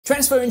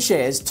Transferring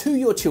shares to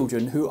your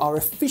children who are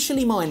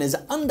officially minors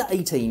under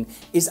 18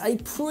 is a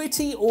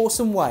pretty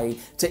awesome way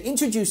to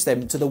introduce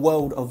them to the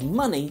world of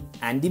money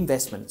and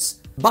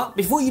investments. But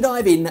before you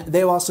dive in,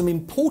 there are some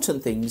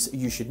important things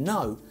you should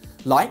know,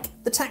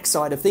 like the tax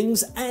side of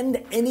things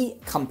and any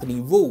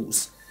company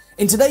rules.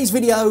 In today's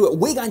video,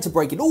 we're going to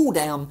break it all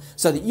down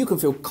so that you can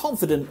feel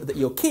confident that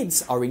your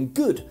kids are in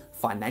good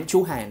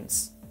financial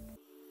hands.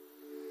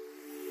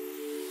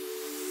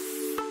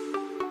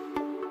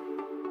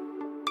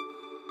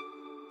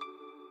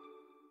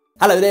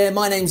 Hello there,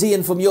 my name's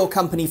Ian from Your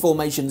Company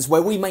Formations,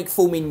 where we make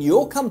forming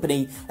your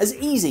company as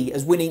easy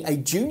as winning a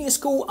junior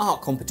school art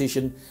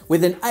competition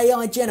with an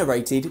AI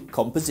generated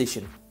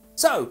composition.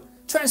 So,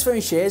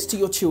 transferring shares to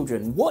your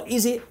children, what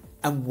is it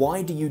and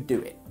why do you do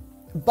it?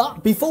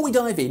 But before we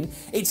dive in,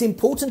 it's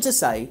important to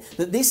say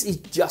that this is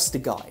just a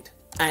guide.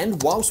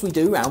 And whilst we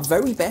do our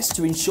very best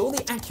to ensure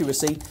the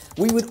accuracy,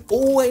 we would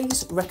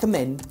always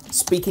recommend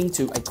speaking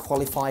to a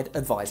qualified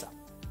advisor.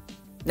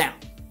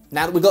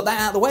 Now that we've got that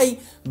out of the way,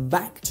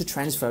 back to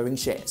transferring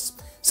shares.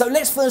 So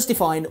let's first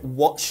define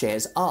what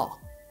shares are.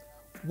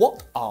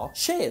 What are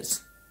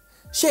shares?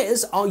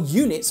 Shares are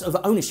units of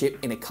ownership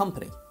in a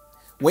company.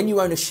 When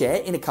you own a share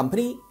in a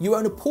company, you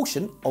own a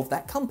portion of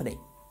that company.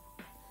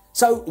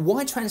 So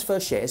why transfer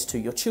shares to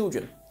your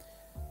children?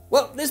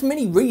 Well, there's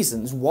many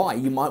reasons why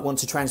you might want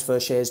to transfer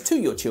shares to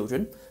your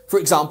children. For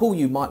example,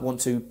 you might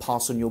want to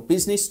pass on your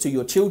business to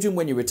your children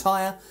when you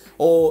retire,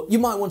 or you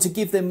might want to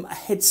give them a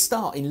head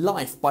start in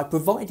life by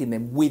providing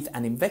them with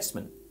an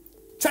investment.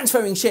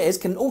 Transferring shares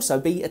can also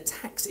be a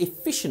tax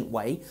efficient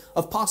way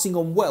of passing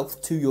on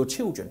wealth to your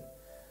children.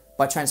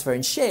 By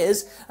transferring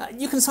shares,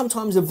 you can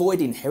sometimes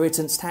avoid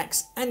inheritance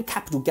tax and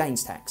capital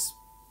gains tax.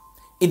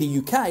 In the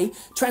UK,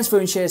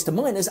 transferring shares to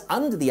minors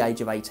under the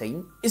age of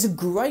 18 is a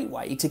great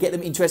way to get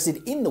them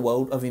interested in the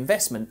world of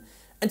investment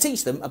and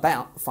teach them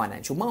about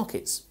financial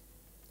markets.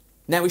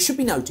 Now, it should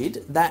be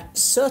noted that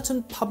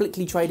certain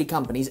publicly traded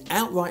companies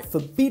outright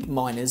forbid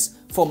minors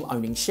from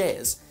owning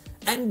shares,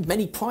 and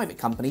many private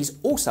companies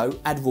also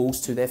add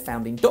rules to their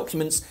founding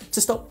documents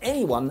to stop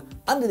anyone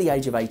under the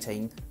age of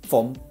 18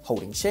 from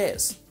holding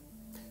shares.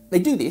 They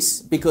do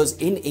this because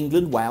in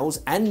England, Wales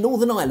and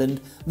Northern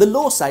Ireland, the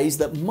law says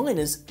that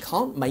minors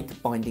can't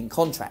make binding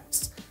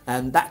contracts,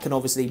 and that can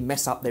obviously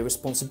mess up their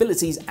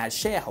responsibilities as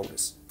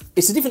shareholders.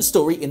 It's a different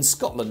story in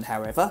Scotland,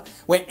 however,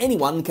 where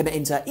anyone can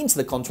enter into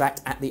the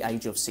contract at the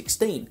age of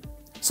 16.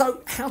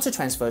 So, how to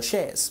transfer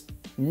shares?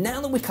 Now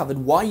that we've covered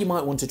why you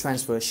might want to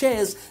transfer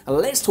shares,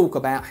 let's talk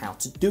about how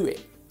to do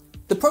it.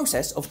 The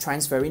process of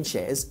transferring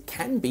shares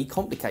can be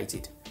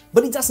complicated,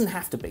 but it doesn't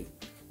have to be.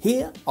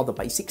 Here are the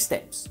basic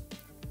steps.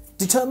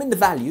 Determine the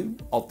value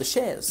of the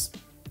shares.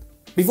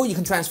 Before you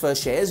can transfer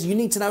shares, you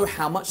need to know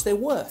how much they're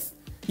worth.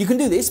 You can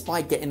do this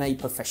by getting a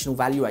professional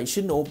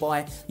valuation or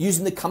by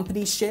using the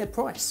company's share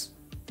price.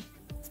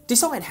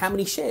 Decide how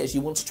many shares you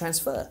want to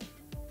transfer.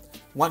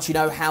 Once you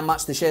know how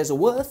much the shares are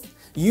worth,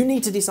 you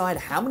need to decide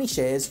how many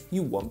shares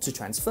you want to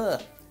transfer.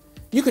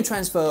 You can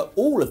transfer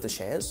all of the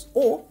shares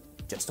or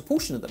just a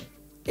portion of them.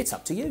 It's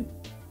up to you.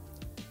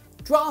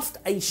 Draft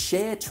a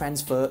share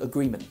transfer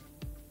agreement.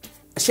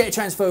 A share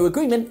transfer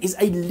agreement is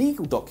a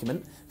legal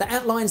document that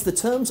outlines the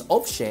terms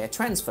of share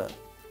transfer.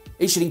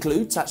 It should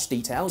include such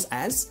details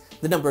as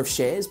the number of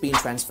shares being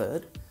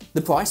transferred,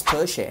 the price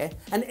per share,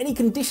 and any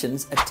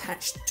conditions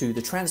attached to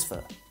the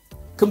transfer.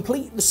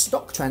 Complete the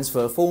stock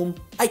transfer form,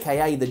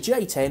 aka the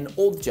J10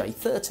 or the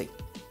J30.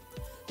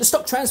 The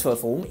stock transfer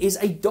form is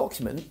a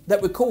document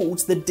that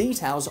records the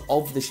details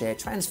of the share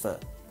transfer.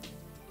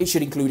 It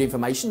should include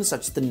information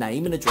such as the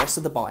name and address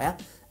of the buyer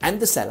and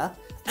the seller,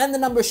 and the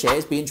number of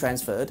shares being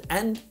transferred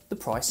and the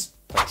price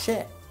per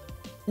share.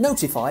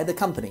 Notify the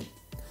company.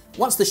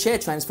 Once the share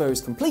transfer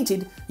is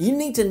completed, you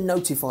need to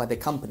notify the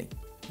company.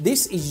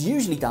 This is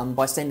usually done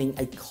by sending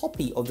a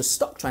copy of the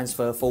stock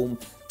transfer form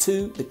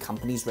to the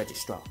company's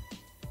registrar.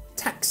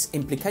 Tax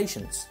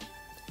implications.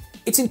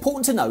 It's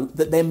important to note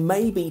that there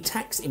may be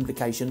tax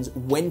implications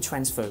when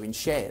transferring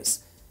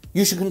shares.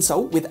 You should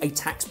consult with a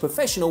tax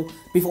professional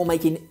before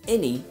making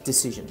any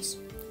decisions.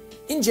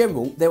 In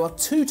general, there are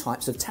two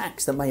types of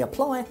tax that may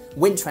apply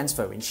when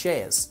transferring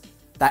shares.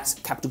 That's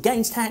capital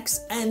gains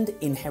tax and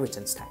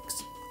inheritance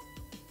tax.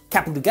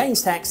 Capital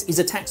gains tax is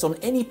a tax on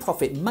any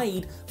profit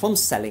made from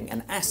selling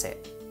an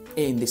asset,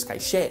 in this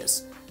case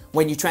shares.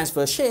 When you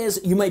transfer shares,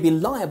 you may be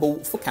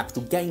liable for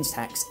capital gains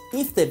tax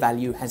if their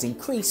value has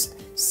increased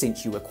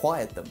since you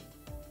acquired them.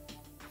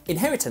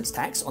 Inheritance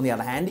tax, on the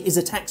other hand, is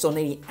a tax on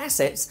any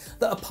assets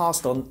that are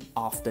passed on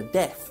after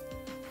death.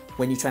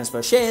 When you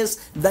transfer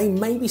shares, they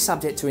may be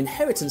subject to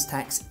inheritance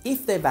tax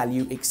if their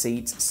value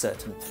exceeds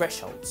certain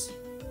thresholds.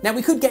 Now,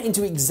 we could get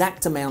into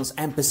exact amounts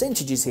and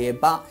percentages here,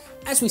 but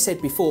as we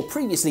said before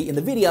previously in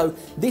the video,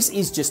 this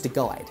is just a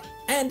guide,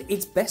 and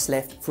it's best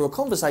left for a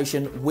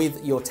conversation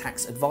with your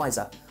tax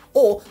advisor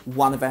or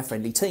one of our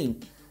friendly team,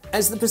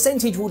 as the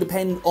percentage will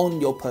depend on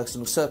your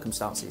personal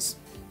circumstances.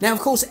 Now, of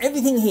course,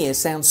 everything here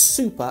sounds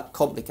super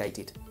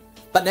complicated.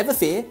 But never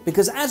fear,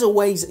 because as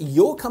always,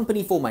 Your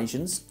Company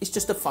Formations is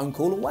just a phone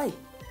call away.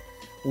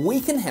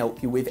 we can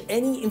help you with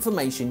any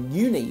information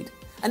you need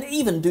and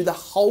even do the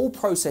whole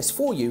process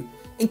for you,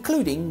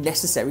 including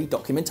necessary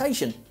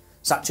documentation,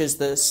 such as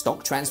the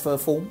stock transfer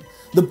form,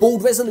 the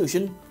board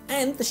resolution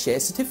and the share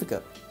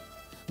certificate.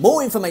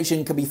 More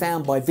information can be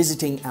found by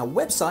visiting our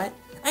website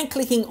and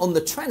clicking on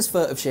the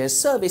Transfer of Shares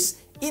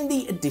service in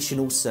the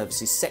Additional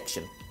Services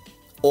section.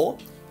 Or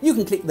you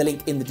can click the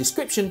link in the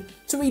description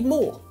to read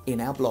more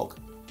in our blog.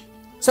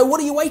 So what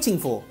are you waiting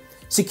for?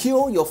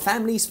 Secure your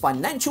family's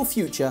financial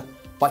future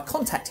by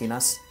contacting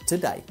us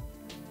today.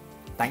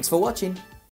 Thanks for watching.